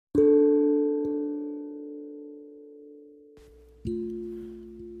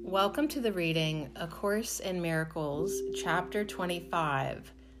Welcome to the reading A Course in Miracles, Chapter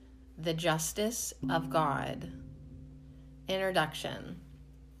 25, The Justice of God. Introduction.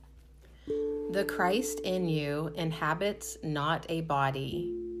 The Christ in you inhabits not a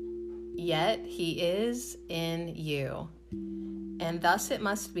body, yet he is in you, and thus it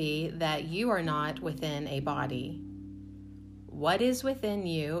must be that you are not within a body. What is within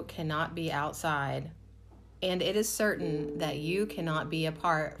you cannot be outside, and it is certain that you cannot be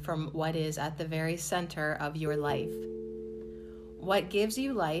apart from what is at the very center of your life. What gives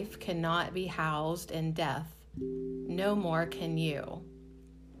you life cannot be housed in death, no more can you.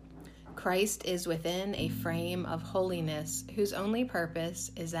 Christ is within a frame of holiness whose only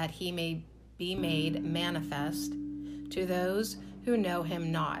purpose is that he may be made manifest to those who know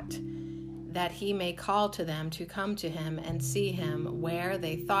him not, that he may call to them to come to him and see him where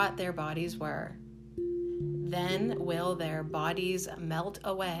they thought their bodies were. Then will their bodies melt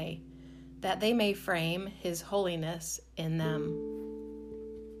away, that they may frame his holiness in them.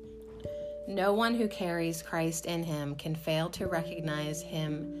 No one who carries Christ in him can fail to recognize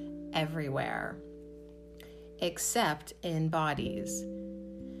him everywhere, except in bodies.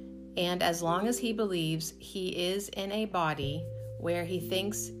 And as long as he believes he is in a body where he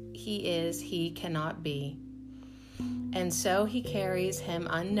thinks he is, he cannot be. And so he carries him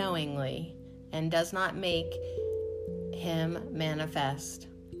unknowingly and does not make him manifest.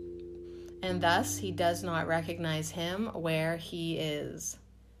 And thus he does not recognize him where he is.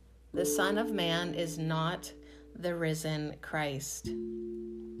 The Son of Man is not the risen Christ.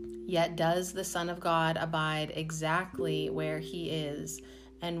 Yet does the Son of God abide exactly where he is,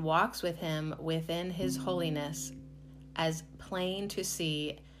 and walks with him within his holiness, as plain to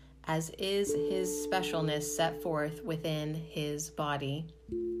see as is his specialness set forth within his body.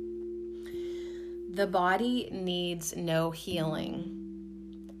 The body needs no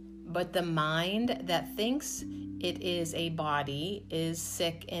healing, but the mind that thinks it is a body is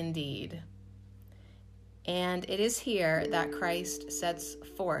sick indeed. And it is here that Christ sets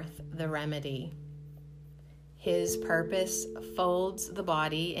forth the remedy. His purpose folds the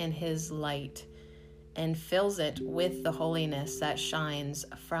body in his light and fills it with the holiness that shines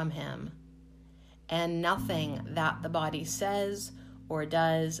from him. And nothing that the body says or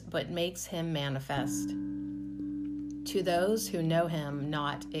does but makes him manifest. To those who know him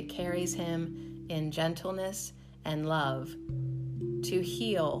not, it carries him in gentleness and love to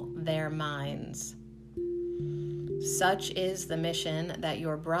heal their minds. Such is the mission that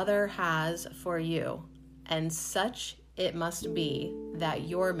your brother has for you, and such it must be that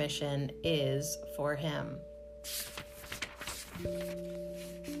your mission is for him.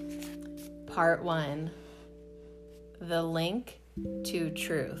 Part 1. The link to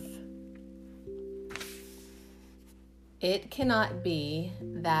truth. It cannot be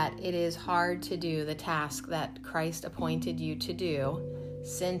that it is hard to do the task that Christ appointed you to do,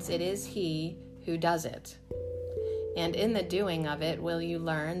 since it is he who does it. And in the doing of it will you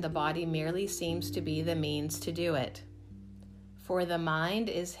learn the body merely seems to be the means to do it. For the mind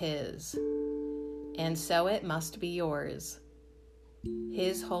is his, and so it must be yours.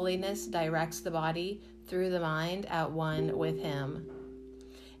 His holiness directs the body through the mind at one with him.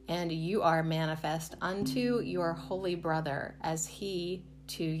 And you are manifest unto your holy brother as he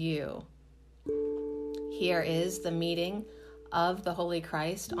to you. Here is the meeting of the Holy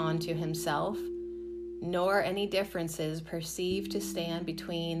Christ unto himself, nor any differences perceived to stand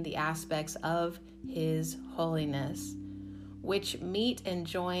between the aspects of his holiness, which meet and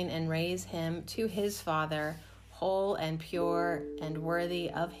join and raise him to his Father, whole and pure and worthy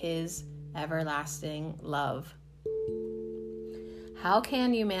of his everlasting love. How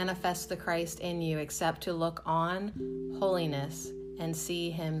can you manifest the Christ in you except to look on holiness and see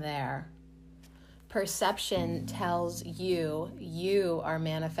him there? Perception tells you are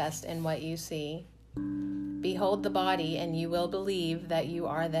manifest in what you see. Behold the body, and you will believe that you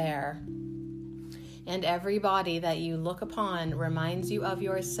are there. And every body that you look upon reminds you of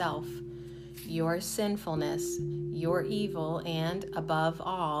yourself, your sinfulness, your evil, and, above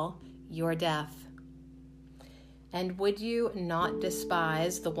all, your death. And would you not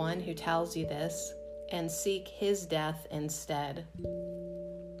despise the one who tells you this, and seek his death instead?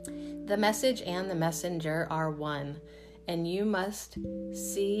 The message and the messenger are one, and you must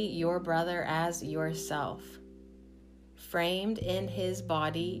see your brother as yourself. Framed in his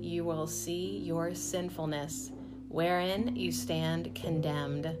body, you will see your sinfulness, wherein you stand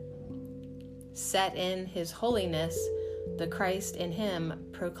condemned. Set in his holiness, the Christ in him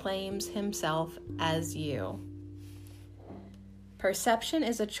proclaims himself as you. Perception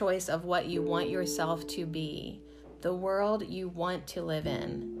is a choice of what you want yourself to be, the world you want to live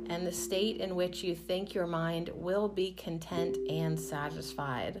in, and the state in which you think your mind will be content and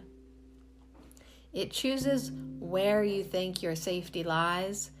satisfied. It chooses where you think your safety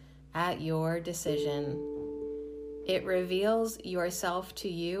lies at your decision. It reveals yourself to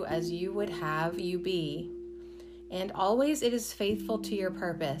you as you would have you be, and always it is faithful to your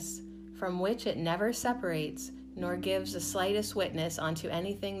purpose, from which it never separates, nor gives the slightest witness unto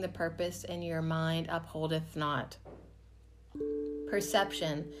anything the purpose in your mind upholdeth not.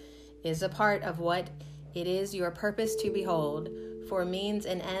 Perception is a part of what it is your purpose to behold, for means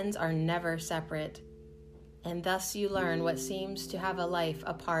and ends are never separate, and thus you learn what seems to have a life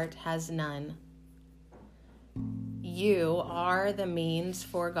apart has none. You are the means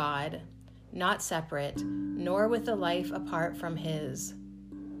for God, not separate, nor with a life apart from His.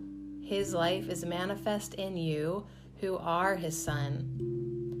 His life is manifest in you, who are His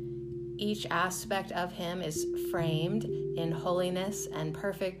Son. Each aspect of Him is framed in holiness and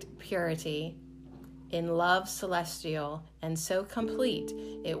perfect purity, in love celestial and so complete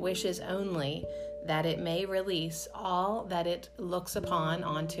it wishes only that it may release all that it looks upon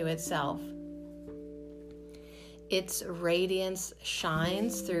onto itself. Its radiance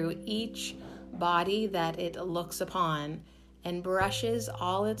shines through each body that it looks upon, and brushes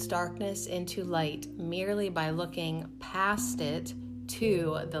all its darkness into light merely by looking past it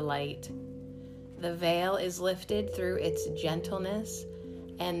to the light. The veil is lifted through its gentleness,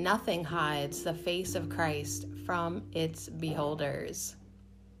 and nothing hides the face of Christ from its beholders.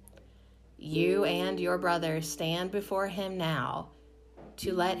 You and your brother stand before Him now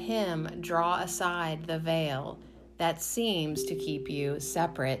to let Him draw aside the veil that seems to keep you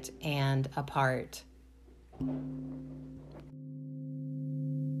separate and apart.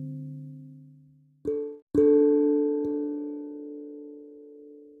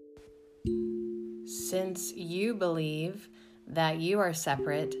 Since you believe that you are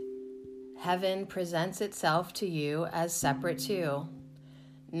separate, heaven presents itself to you as separate too.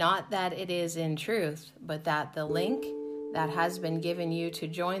 Not that it is in truth, but that the link that has been given you to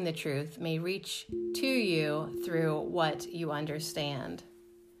join the truth may reach to you through what you understand.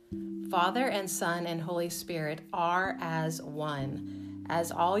 Father and Son and Holy Spirit are as one, as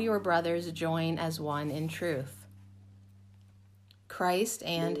all your brothers join as one in truth. Christ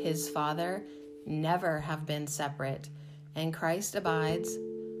and His Father never have been separate, and Christ abides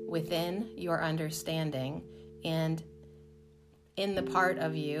within your understanding and in the part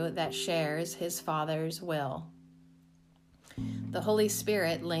of you that shares His Father's will. The Holy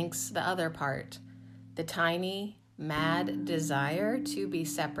Spirit links the other part, the tiny, mad desire to be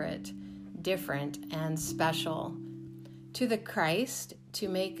separate, different, and special, to the Christ to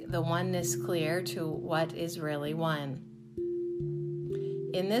make the oneness clear to what is really one.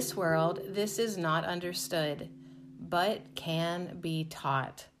 In this world, this is not understood, but can be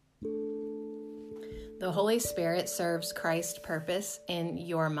taught. The Holy Spirit serves Christ's purpose in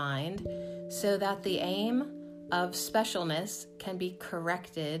your mind so that the aim of specialness can be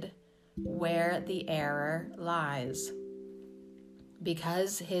corrected where the error lies.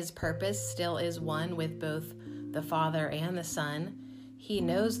 Because His purpose still is one with both the Father and the Son, He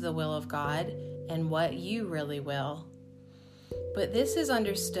knows the will of God and what you really will. But this is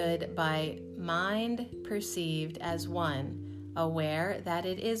understood by mind perceived as one, aware that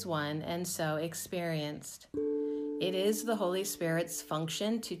it is one, and so experienced. It is the Holy Spirit's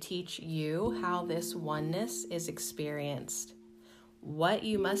function to teach you how this oneness is experienced, what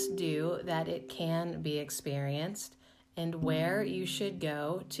you must do that it can be experienced, and where you should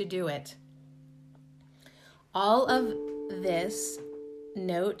go to do it. All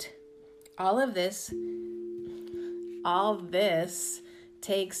this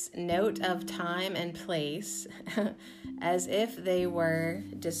takes note of time and place as if they were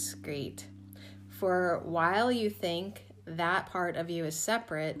discrete. For while you think that part of you is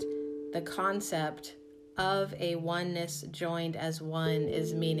separate, the concept of a oneness joined as one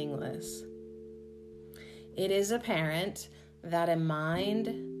is meaningless. It is apparent that a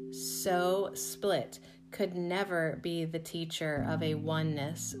mind so split could never be the teacher of a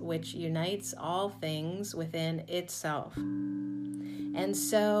oneness which unites all things within itself. And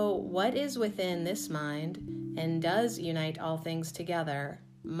so what is within this mind and does unite all things together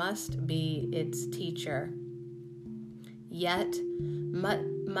must be its teacher. Yet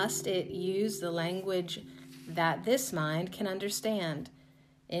must it use the language that this mind can understand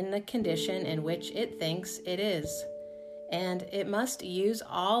in the condition in which it thinks it is. And it must use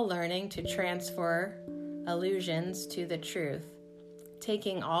all learning to transfer allusions to the truth,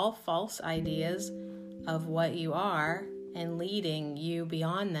 taking all false ideas of what you are and leading you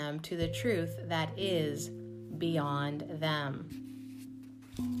beyond them to the truth that is beyond them.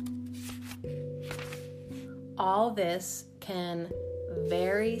 All this can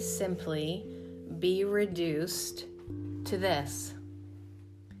very simply be reduced to this: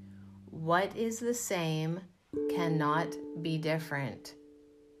 what is the same cannot be different,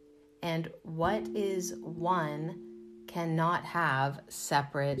 and what is one cannot have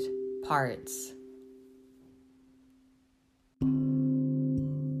separate parts.